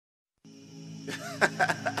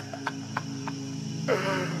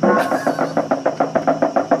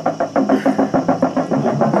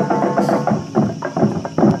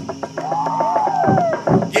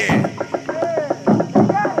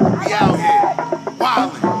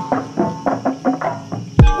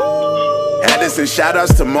And shout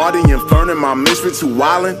outs to Marty and Fern and my misfits who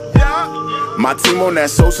wildin'. My team on that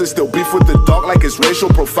social still beef with the dog like it's racial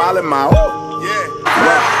profiling. My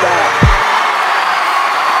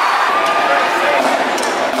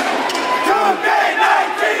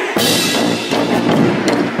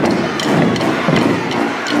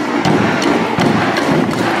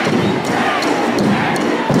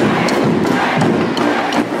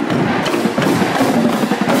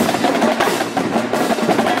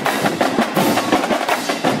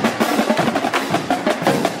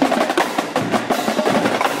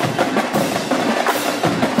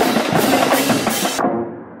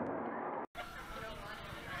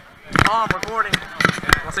I'm recording.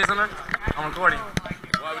 Want to say something? I'm recording.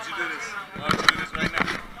 Why would you do this? Why would you do this right now?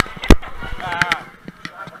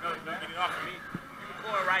 No, get it off of me. You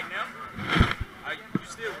recording right now? You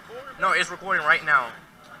still recording? No, it's recording right now.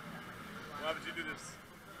 Why would you do this?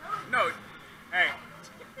 No. Hey.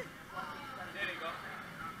 There you go.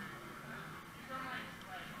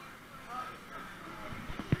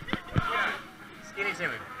 Skinny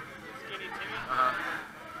Timmy. Skinny Timmy? Uh-huh.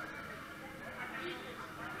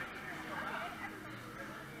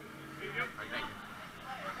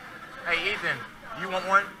 Hey Ethan, you want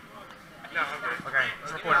one? No, I'm good. Okay,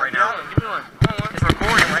 it's recording right now. Give me one. It's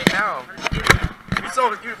recording right now.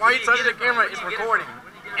 Why are you touching the camera? It's recording.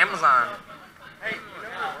 Amazon. Hey, you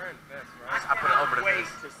never wearing this, right? I put it over the Wait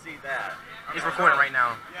face. to see that. It's recording right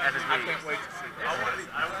now. As it's I being. can't wait to see that. I want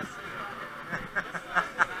to see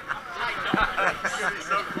that. It's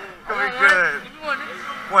so cool. Gonna be good.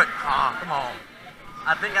 What? Ah, come on.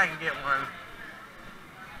 I think I can get one.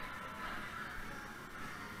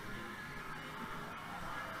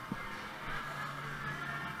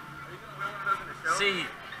 See,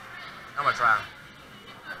 I'm gonna try.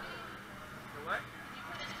 What?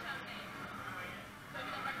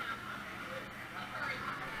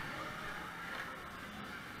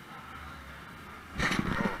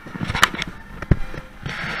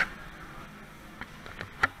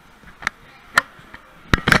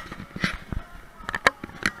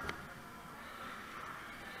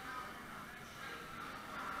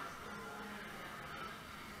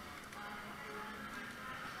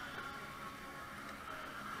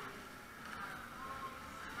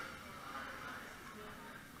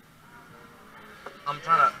 I'm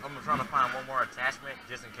trying to find one more attachment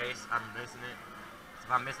just in case I'm missing it. If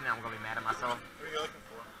I'm missing it, I'm gonna be mad at myself. What are you looking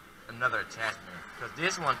for? Another attachment, because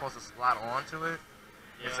this one's supposed to slide onto it.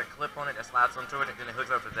 There's a clip on it that slides onto it, and then it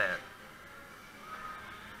hooks up to that.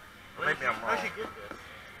 Or maybe I'm wrong. How'd you get this?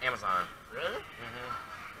 Amazon. Really? Mm-hmm.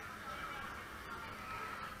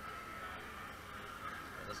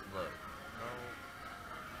 Let's look.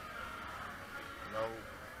 No.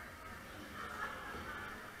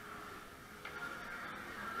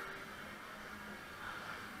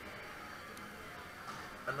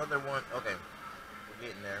 Another one. Okay, we're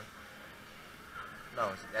getting there. No,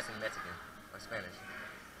 that's in Mexican or Spanish.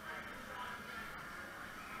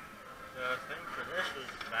 The thing for this is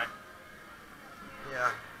back.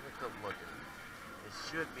 Yeah, let me keep looking. It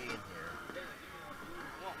should be in here. You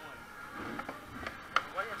want one?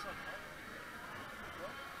 Why you have so much?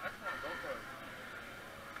 I just want to go for it.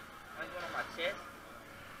 I want on my chest.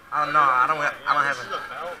 I don't know. I don't have This is a. a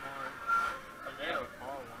belt one. Yeah, a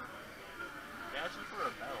small one. Yeah, it's just for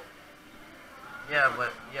a belt.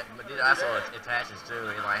 But it also attaches too.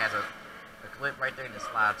 It like has a clip right there and it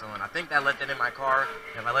slides on. I think I left that in my car.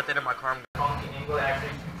 If I left that in my car, I'm calling the angle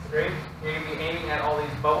actually straight. You're going to be aiming at all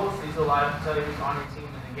these bubbles. These will allow you to tell you who's on your team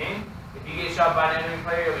in the game. If you get shot by an enemy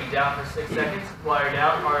player, you'll be down for 6 seconds. While you're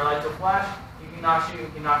down, our lights will flash. You cannot shoot,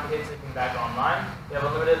 you cannot hit, so you can back online. You have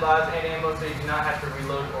unlimited lives and ammo, so you do not have to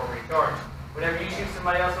reload or recharge. Whenever you shoot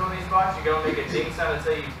somebody else in one of these spots, you're going to make a ding sound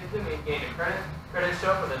until you hit them and gain a credit. Credits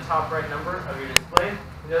show up at the top right number of your display.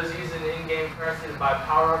 And those use an in-game currency to buy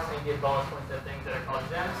power-ups and get bonus points at things that are called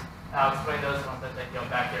gems. I'll explain those once I take you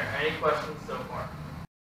back there. Any questions so far?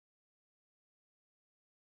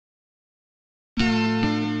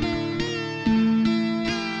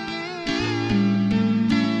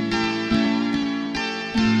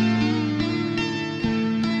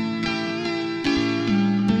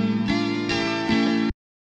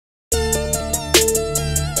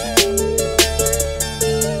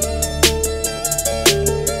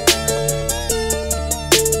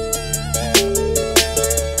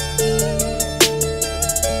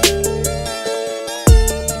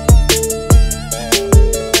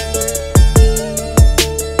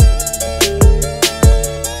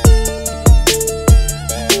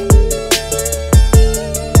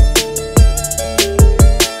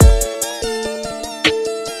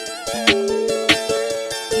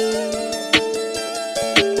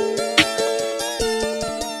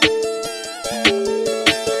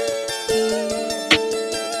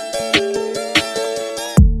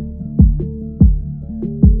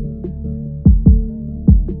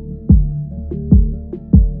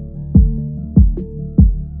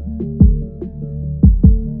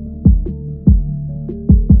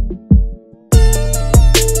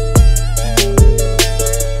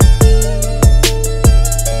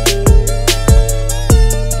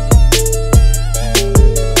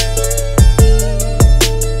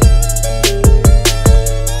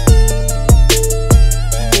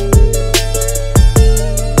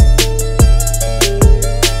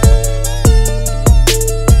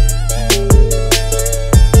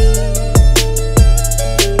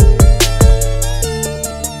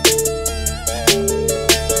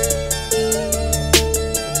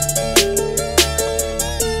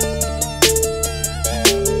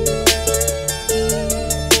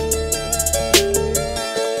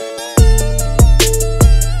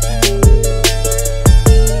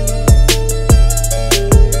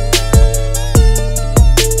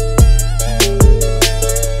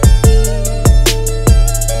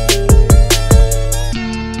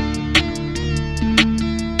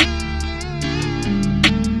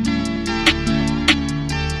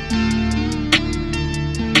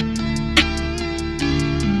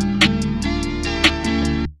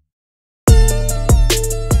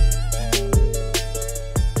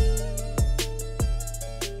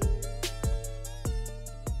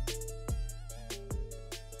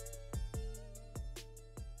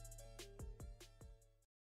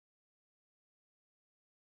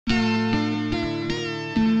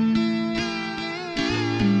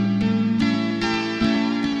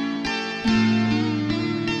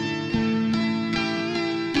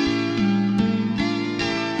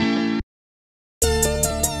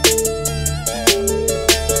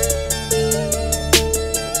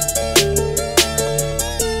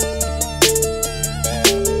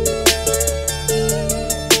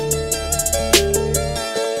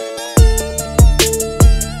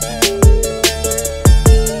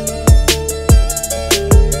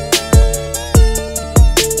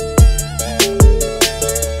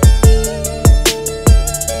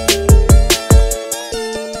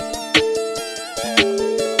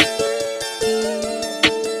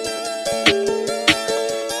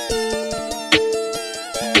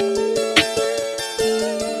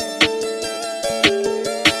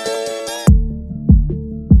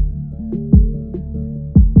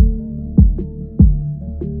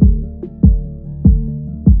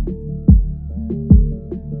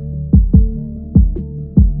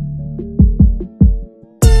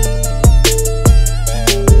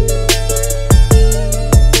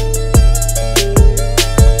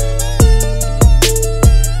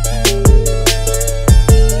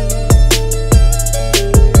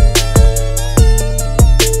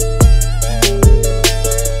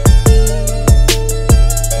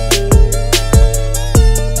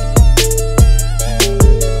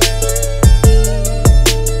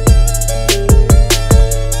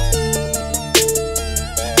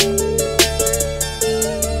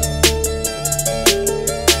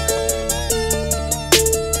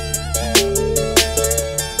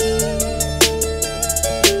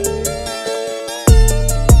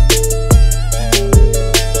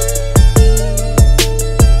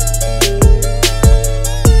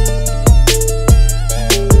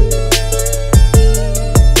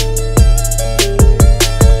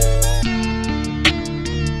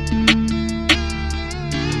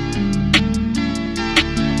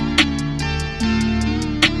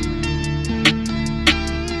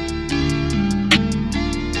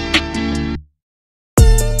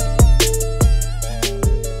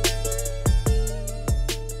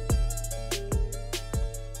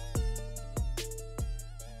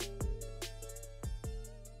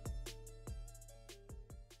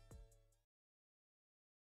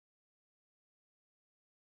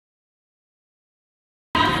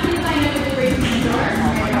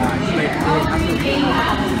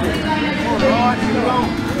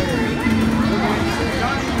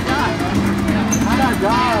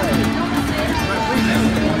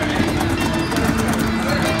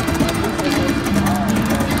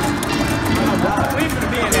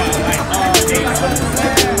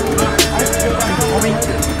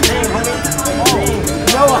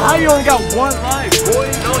 only got one life, boy.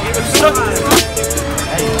 No, he was so.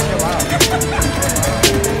 Hey, chill out.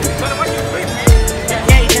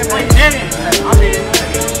 Yeah, you can't play tennis. I mean.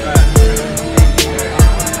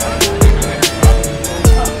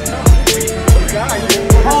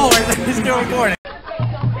 Oh, he's still recording.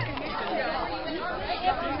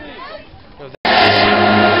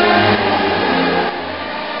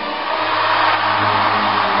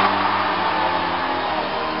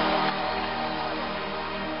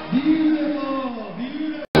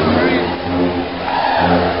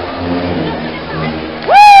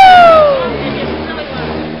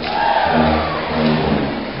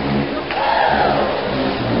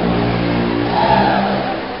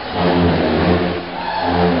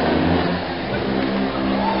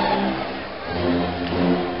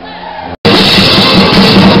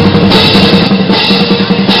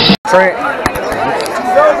 Trent.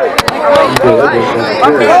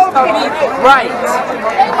 Right.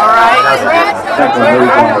 All right.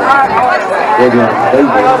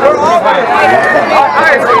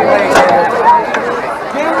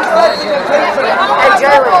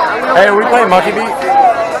 Hey, are we playing Monkey Beat?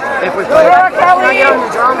 If we play, can I get on the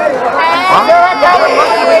drum? Huh?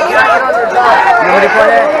 You ready to play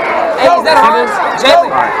that? Hey, is that on? Jalyn,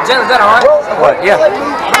 is that on? What? Yeah.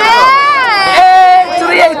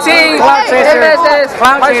 318. Cloud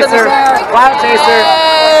chaser. Cloud chaser.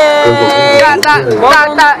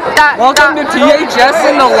 Welcome to THS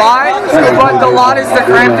in the lot, but the lot is the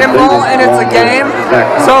Crampton Bowl and it's a game,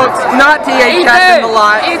 so it's not THS in the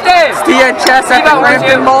lot. It's THS at the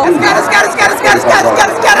Crampton Bowl. Let's get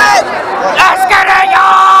it,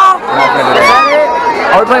 y'all!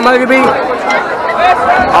 Are we playing Monkey Beat?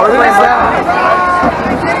 Are we playing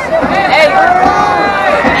Hey,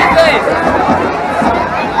 Ethan!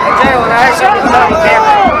 Jalyn, I actually tell you,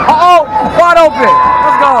 camera. Uh-oh! Wide open!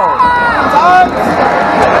 Let's go!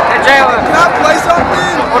 Hey, Jalyn. Can I play something?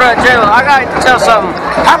 What up, Jalyn? I gotta tell something.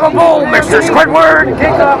 Have a bowl, Mr. Squidward!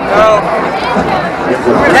 Kick up! No.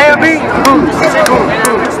 KLB?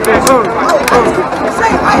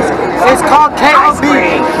 It's called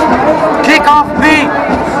KLB. Kick off B.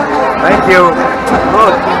 Thank you.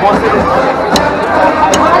 Look,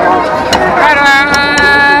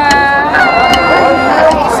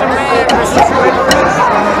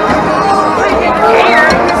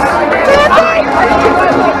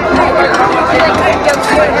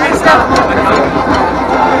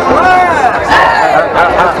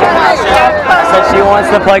 said she wants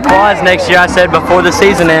to play quads next year. I said before the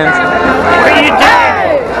season ends. What are you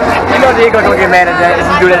doing? You know the Eagles will get mad at that if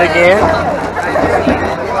you do that again.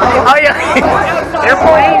 Oh yeah. They're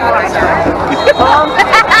playing.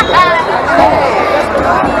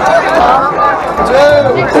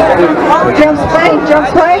 Jump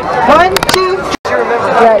play. 1, 2.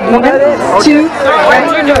 Yeah, you know this? 2.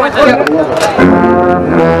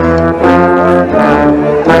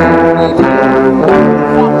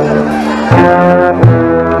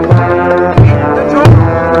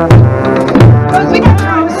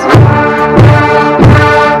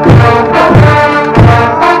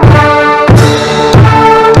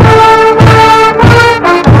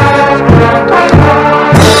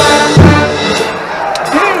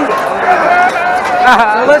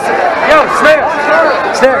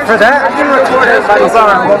 For that, I can record everybody's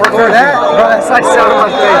arm. For that, bro, that's like so on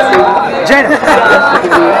my face, dude. Janet.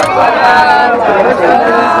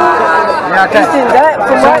 Yeah, okay. So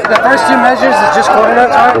the first 2 measures is just quarter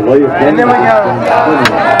notes, right? And then we go.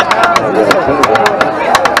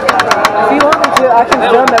 If you want me to, I can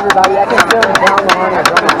film everybody. I can film down the line.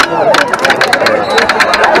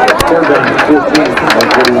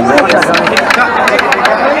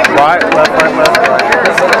 Right, left, right, left, right.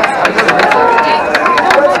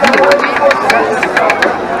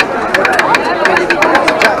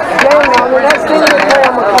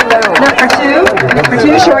 Number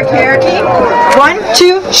 2, short Cherokee. 1,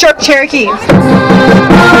 2, short Cherokee.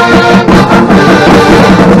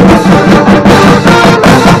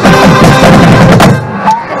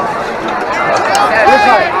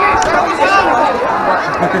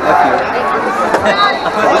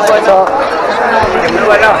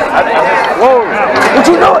 Whoa! What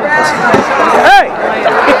you doing? Hey!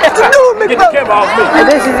 What you doing, big brother? Get the camera off me.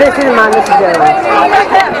 This is mine. This is Jalyn.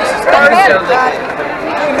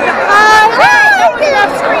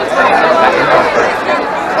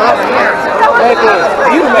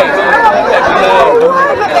 You make it.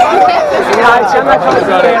 I'm not coming to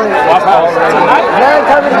the camera. You're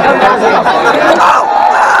coming to come down here.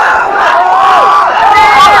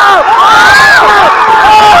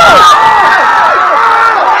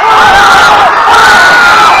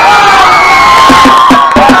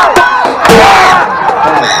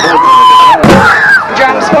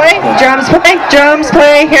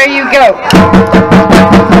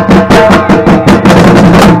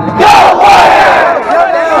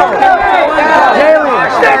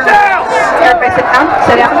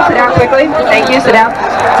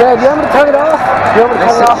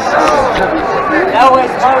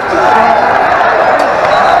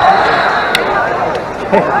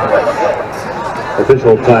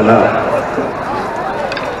 Official timeout.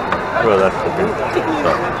 Well, that's the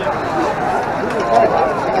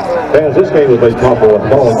Fans, this game was made possible by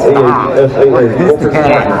following AHSAA corporate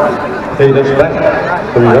partner, Cadence Bank.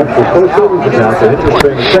 For your extra first savings account and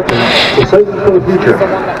interest-bearing checking for savings for the future.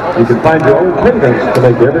 You can find your own Cadence to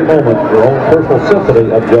make every moment your own personal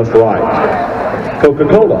symphony of just right.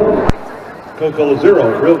 Coca-Cola. Coca-Cola Zero,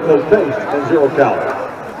 real Coke taste and 0 calories.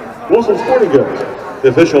 Wilson Sporting Goods, the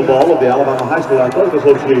official ball of the Alabama High School Athletic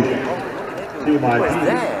Association. Team IP,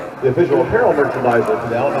 the official apparel merchandiser for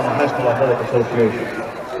the Alabama High School Athletic Association.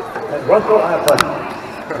 And Russell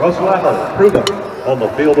Athletic. Russell Athletic, proven on the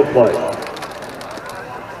field of play.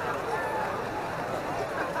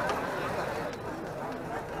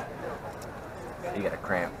 You got a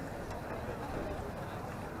cramp.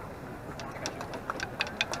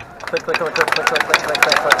 Click, click, click, click, click, click, click, click,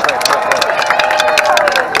 click, click, click, click.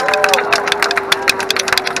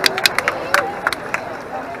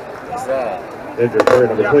 What's that? Injured player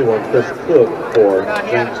number 21, Chris Cook for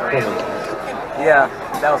James Clemens. Yeah,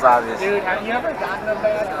 that was obvious. Dude, have you ever gotten a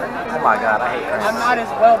bad cramp? Oh my God, I hate cramps. I might as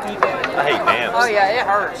well be dead. I hate dams. Oh yeah, it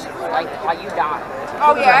hurts. Like you die.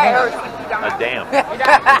 Oh yeah, it hurts. You die. A dam.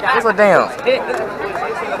 What's a damn?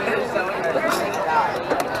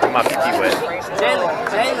 My pinky wet. Jalyn.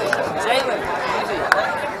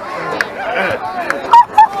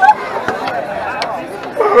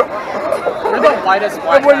 You're the whitest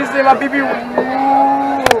white. What you say, my baby? I'm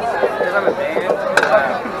a man.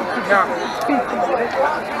 No.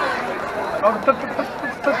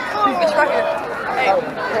 It's right here. Hey,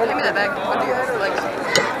 give me that bag. What do you have? Like,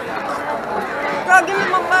 God, give me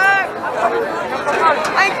my bag.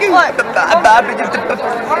 Thank you. What?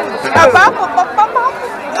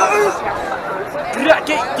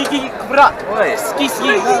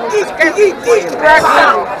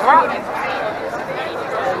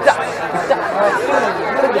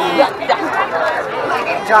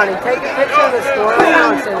 Johnny, take a picture of the store right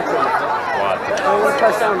now and send it to me. What? I want to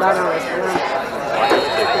post something about it on Instagram.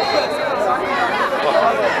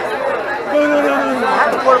 No. I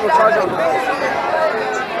have a portable charger on the base.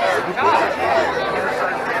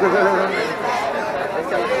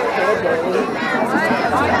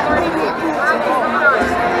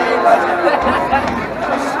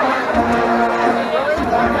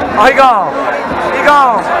 Oh, he gone. He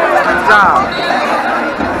gone. Good job.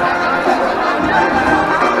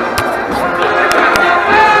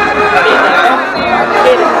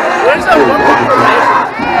 Where's the one information?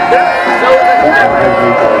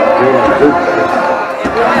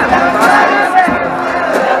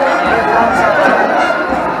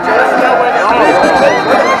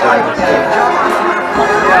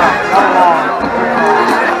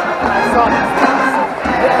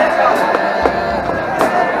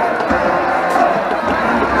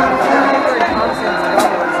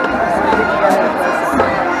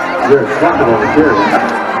 They're dropping on the carry.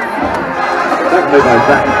 That made by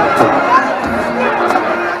Zach.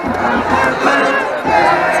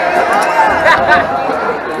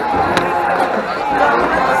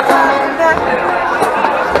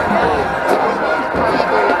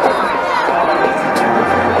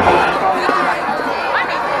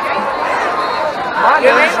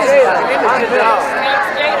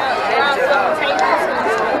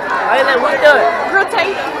 Hey, then what do it?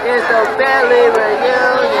 Rotate. It's the belly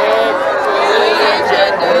reunion.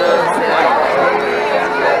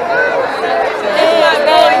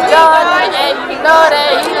 John, and you know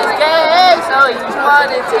that he was gay, so he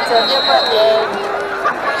wanted to tell him again.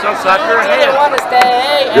 So suck your He didn't head. want to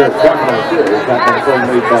stay. Jared Buckner is back on the play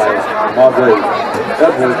made by Marbury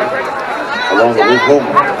Edwards along with Luke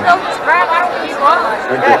Holman. No scrap, I don't need one.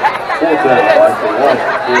 Into fourth down by one.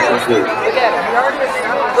 Look at him.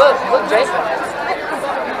 Look, Jason.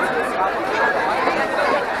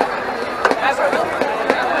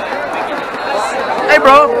 Hey,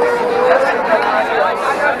 bro.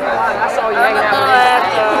 I saw you hanging out with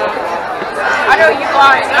I know you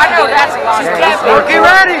lying. I know that's a lie. Get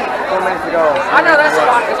ready. 4 minutes ago. I know that's a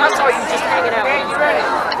lie because I saw you just hanging out. Man, you ready?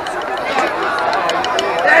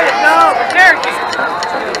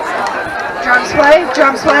 Drums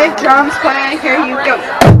play, here you go.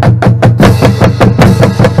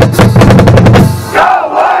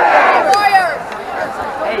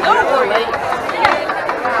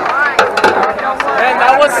 Man,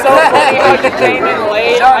 that was so funny how you came in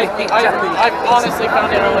late. I honestly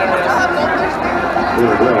found it hilarious.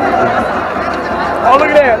 Oh, look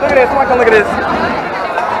at that. Look at this. Come on, look at this.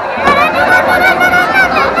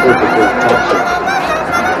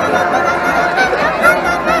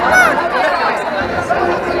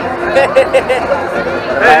 Hey!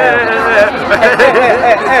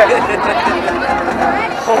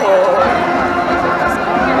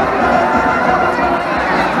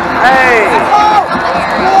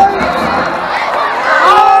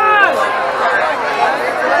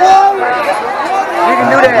 You can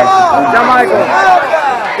do that. John Michael.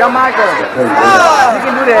 John Michael. You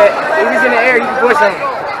can do that. If he's in the air, you can push him.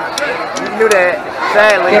 You can do that.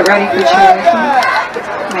 Sadly. Get ready for Cherokee.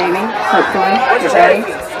 Maybe, hopefully. Get ready.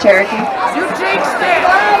 Cherokee. You jinxed it!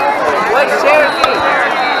 What's Cherokee?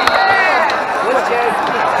 What's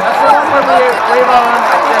Cherokee? That's the one where we wave on.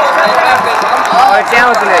 Oh, they're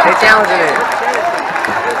challenging it. They're challenging it.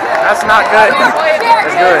 That's not good. That's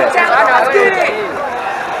good.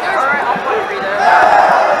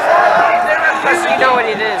 You know what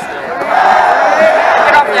it is.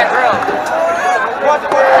 Get off that grill.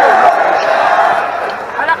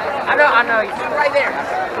 I know. He's right there.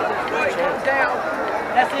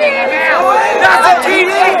 That's a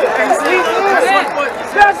TD.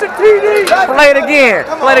 That's a TD. Play it again.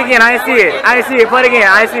 Play it again. I didn't see it. I didn't see it. Play it again.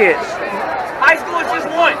 I didn't see it. High school is just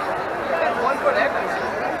one.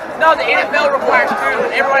 No, the NFL requires two,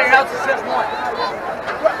 and everybody else is just one.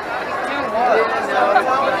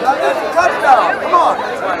 Touchdown! Come on!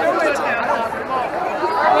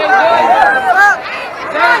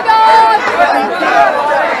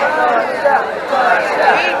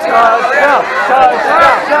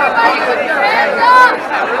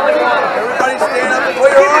 Everybody stand up and put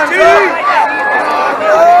your arms up!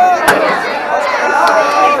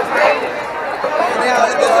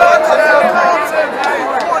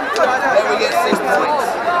 Then we get 6 points.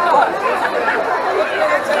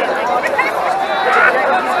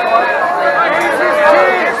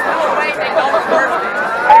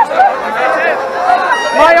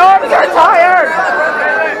 My arms are tired!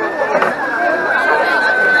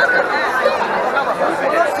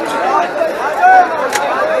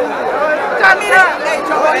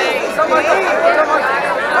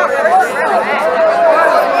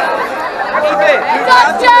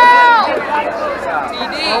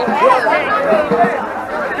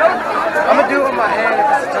 I'm gonna do it with my hand if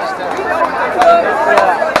it's a touchdown.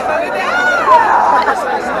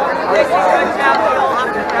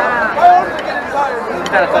 Is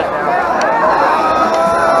that a touchdown?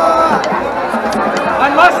 I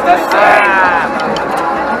must have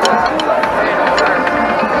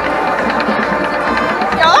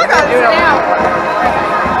Y'all got it down.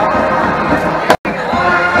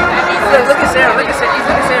 Look at Sarah. Look at Sarah.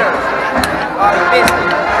 Look at Sarah. Oh, you missed it.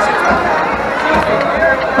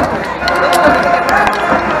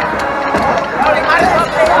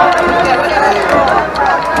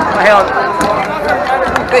 Hell.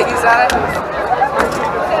 Big side.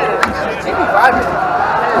 She be vibing.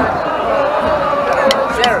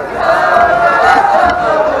 Sarah.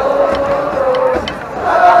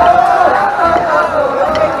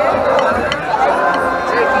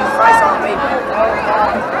 Cherokee price on me.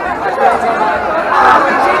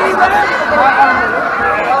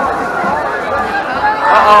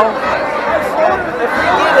 Uh-oh. If we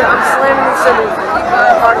get it, I'm slamming the center.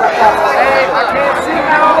 Hey, I can't see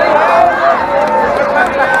now.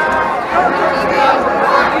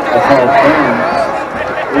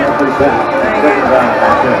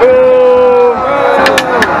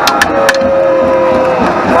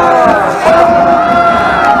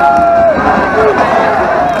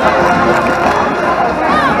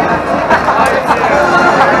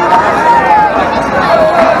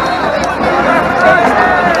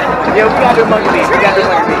 Yeah, we gotta do monkey beat. We gotta do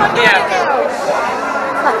monkey beat. Yeah.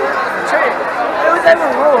 It was ever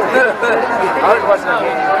wrong. I was watching the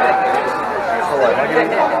game.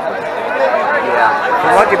 Yeah. The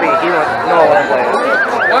monkey beat, he went, no one wanted to play it.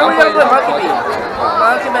 When are we gonna play monkey beat?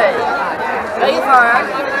 Monkey beat. E5.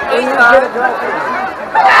 E5.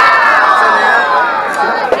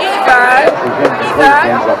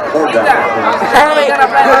 Hey, we gotta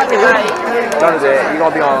play monkey beat. Don't do that. You're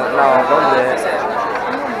gonna be on. No, don't do that.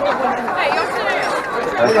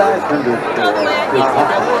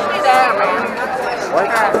 What?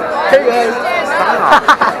 Hey guys. Stop.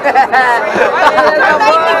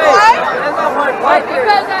 What?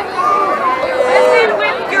 Because I said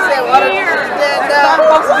when you're here.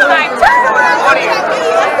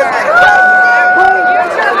 You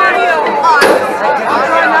turn the video on.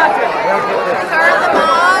 Try not to. Turn them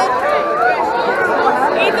on.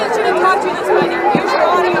 Ethan should have taught you this way. Use your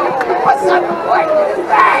audio.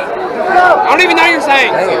 I don't even know what you're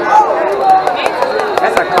saying.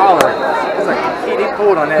 That's a collar. That's a kid. He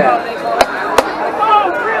pulled on that.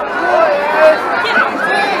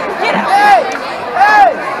 Get out.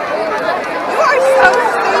 Hey! You are so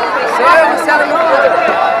stupid. Sarah was telling me.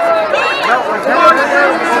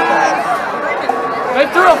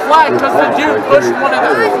 flag because the dude pushed one of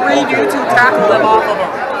the 3 dudes who tackled them off of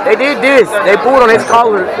him. They did this. They pulled on his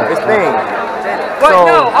collar, his thing. But So,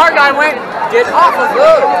 no, our guy went, get off of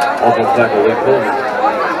it. Offensive tackle, Lee Clemens.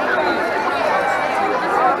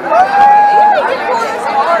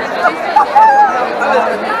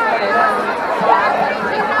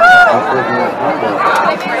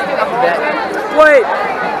 wait.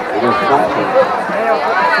 It is Thompson.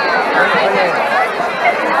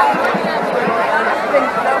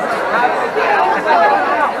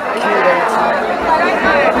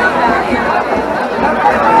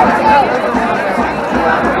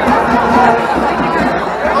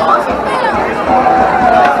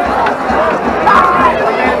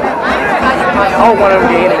 I don't want them to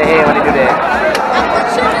get hit in the head when they do that.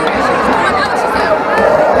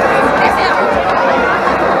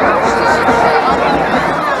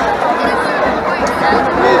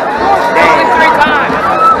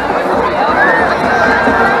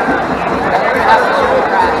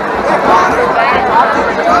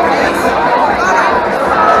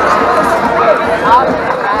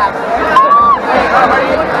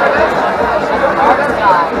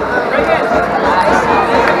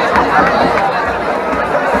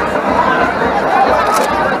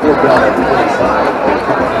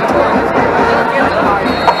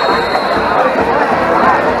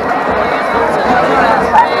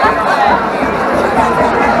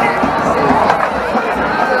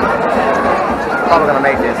 Probably gonna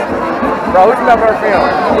make this. Bro, who's number one film?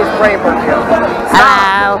 Who's praying for film?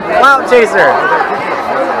 Hello. Cloud Chaser.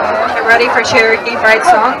 Get ready for Cherokee Fried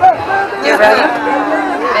Song. Get ready.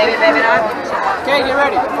 Maybe, maybe not. Okay, get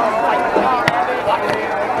ready.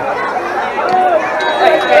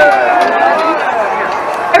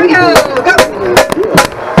 Here we go. Go.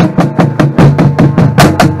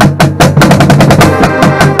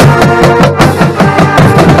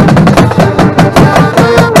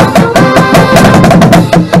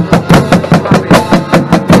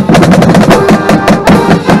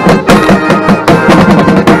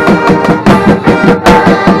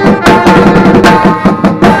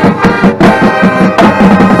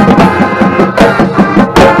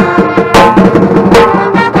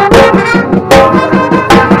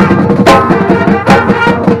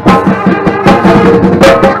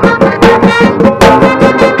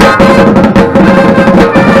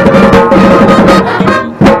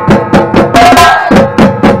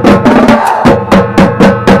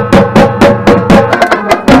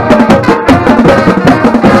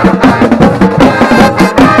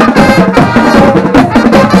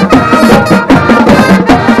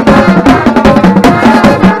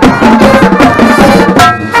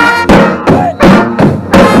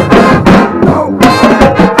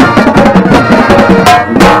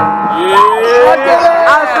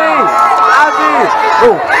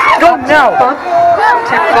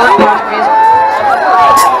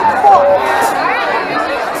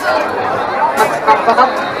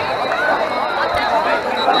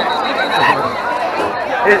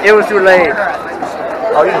 It was too late.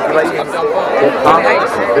 Oh, you too late.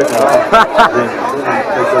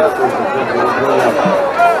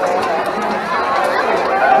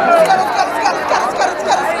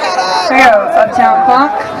 Here we go. Uptown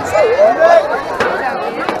clock.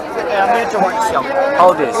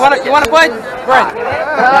 Hold this. You wanna play?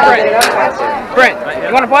 Brent,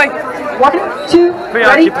 you wanna play? 1, 2,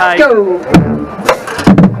 ready, go.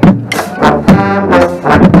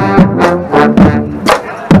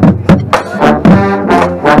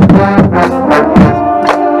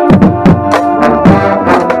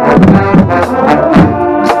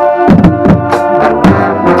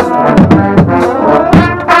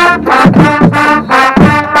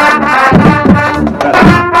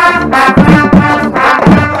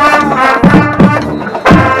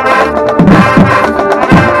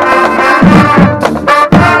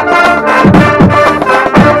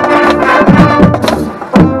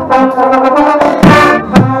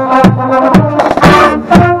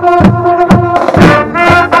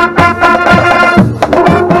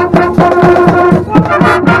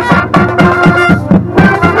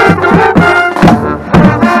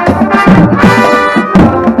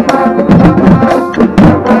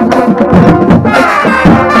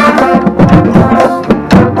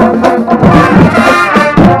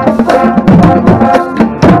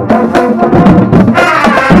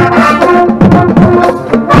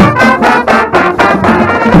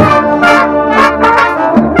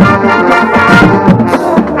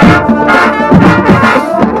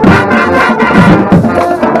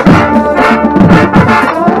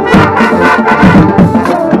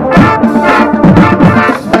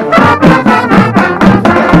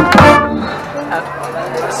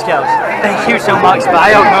 Let's go. Thank you so much, but I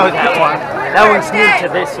don't know that one. That one's new to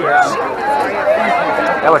this year.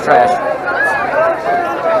 That was trash.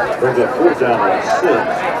 Brings up 4th down and 6.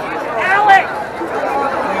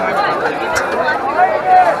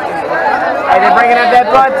 Hey, they're bringing up that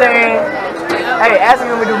butt thing. Hey, ask me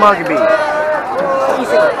when we do monkey beat.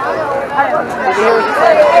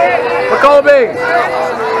 McColby!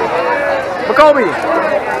 McColby!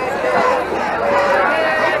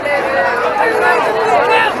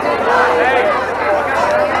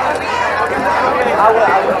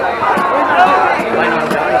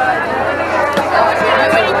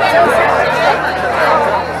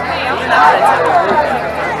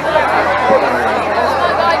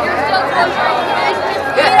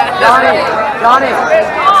 Johnny! Johnny!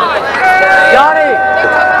 Johnny!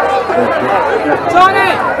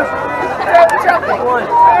 Johnny!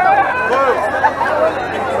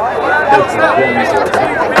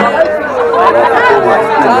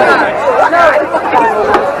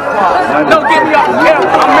 Don't get me off the camera,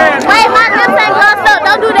 my man. Wait, my lips ain't glossed up.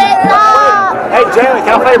 Don't do that. No. Hey, Jalyn,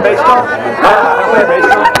 can I play baseball? Can I play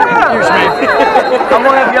baseball? Excuse me. I'm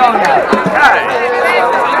one of y'all now.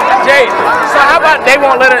 Jay, so how about they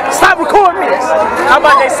won't let us stop recording this? How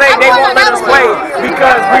about they say they won't let us play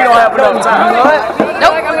because we don't have enough time? You know what?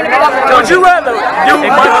 Nope. Would you rather do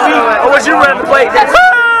monkey beat or would you rather play this?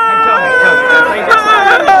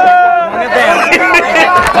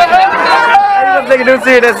 They can do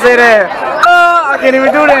see that say that. Oh, I can't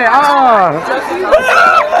even do that.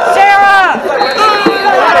 Sarah!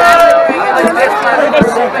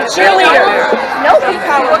 Cheerleader! Nope.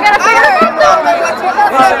 We're gonna figure it out though.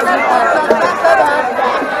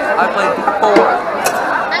 I played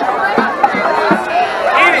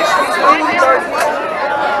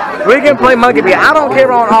 4. We can play monkey beat. I don't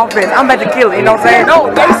care on offense. I'm about to kill it. You know what I'm saying?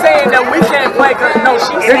 No, they saying that we can't play because no,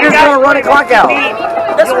 They're just gonna run the clock out.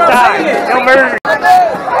 That's what I'm saying. Don't murder.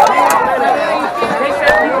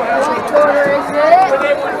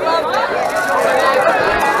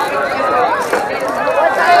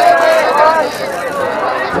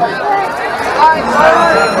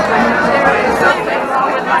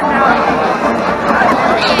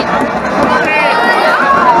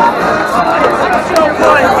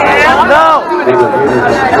 No!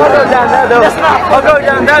 I'll go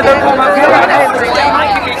down there.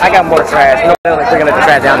 I got more trash. No, they're gonna let the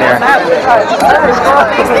trash down there.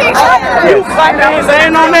 You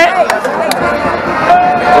saying on that?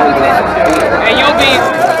 And you'll be.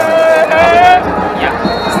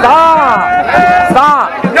 Stop! Stop!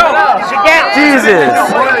 No, she can't. Jesus!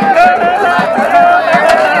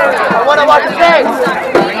 I want to watch the game.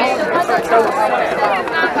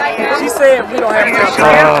 She said we don't have enough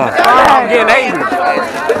time. I'm getting angry.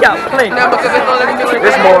 We got plenty.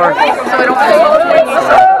 There's more.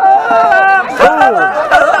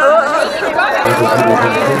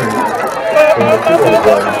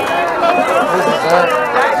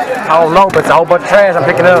 I don't know, but it's a whole bunch of trash I'm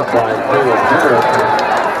picking up.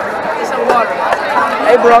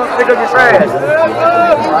 Hey bro, pick up your trash.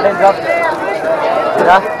 I didn't drop it. Did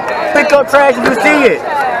I? Pick up trash if you see it. I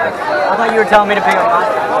thought you were telling me to pick up mine.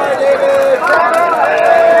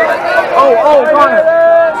 Oh, Connor.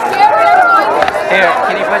 Here,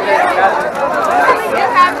 can you put that?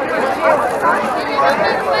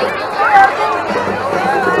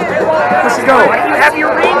 Where's she going? You have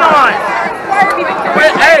your ring on.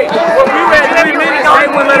 Hey, when we read 3 minutes, they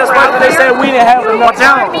wouldn't let us play, but they said we didn't have enough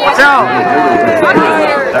time. Watch out.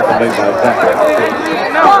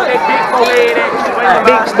 No, they big forehead.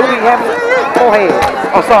 Big booty heavy forehead.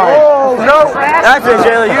 Oh, sorry. Oh, no. That's it,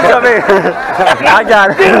 Jalyn. You come here. I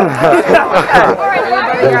got it.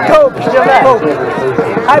 Coach, still there.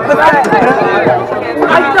 I'm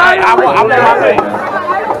on my way.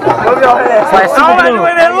 Move your head. I don't like the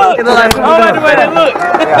way that look. I don't like the way that look.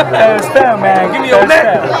 Hey, Stem, man. Give me your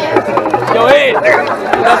neck. Your head.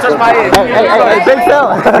 Don't touch my head. Hey, big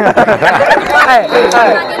fella. Hey.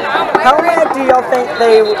 How mad do y'all think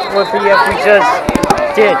they would be if we just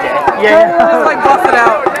did that? Yeah. It's like busting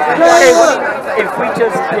out. Okay, if we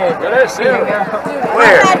just did.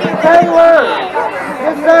 Where? Taylor.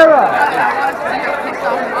 It's Sarah.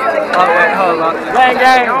 Oh, wait, hold on.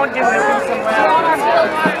 Gang. Don't give me somewhere.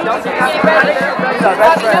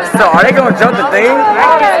 So, are they going to jump the thing?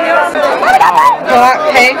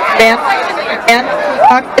 Hey, Dan.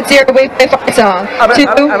 It's here to wait for the song. 2,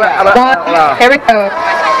 1, here we go.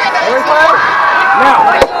 Now.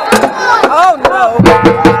 Oh no!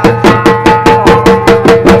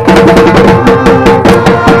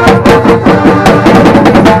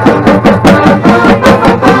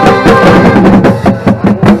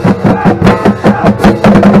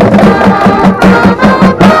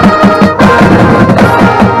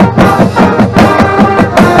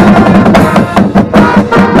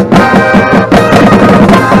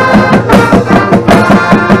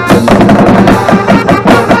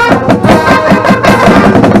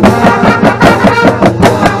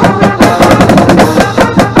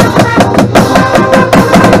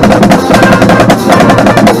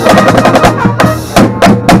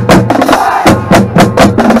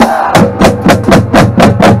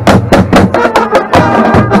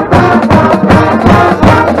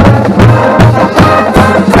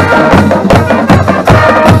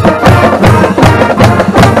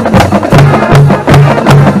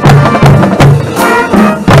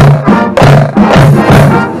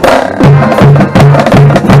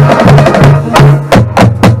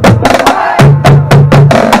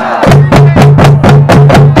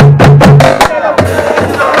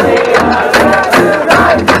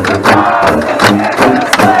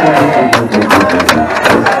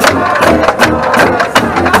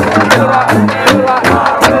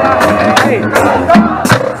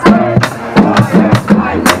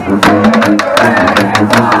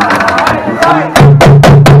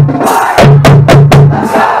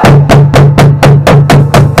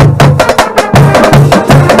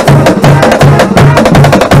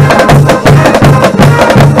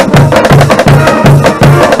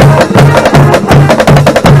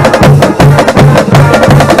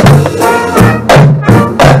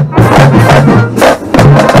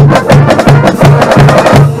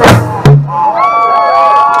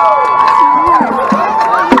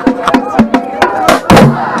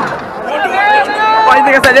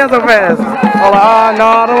 So fast. Oh, no,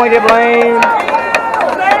 I don't want to get blamed.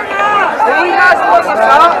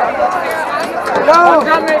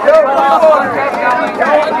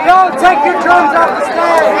 Don't take your drums off the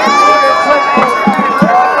stage.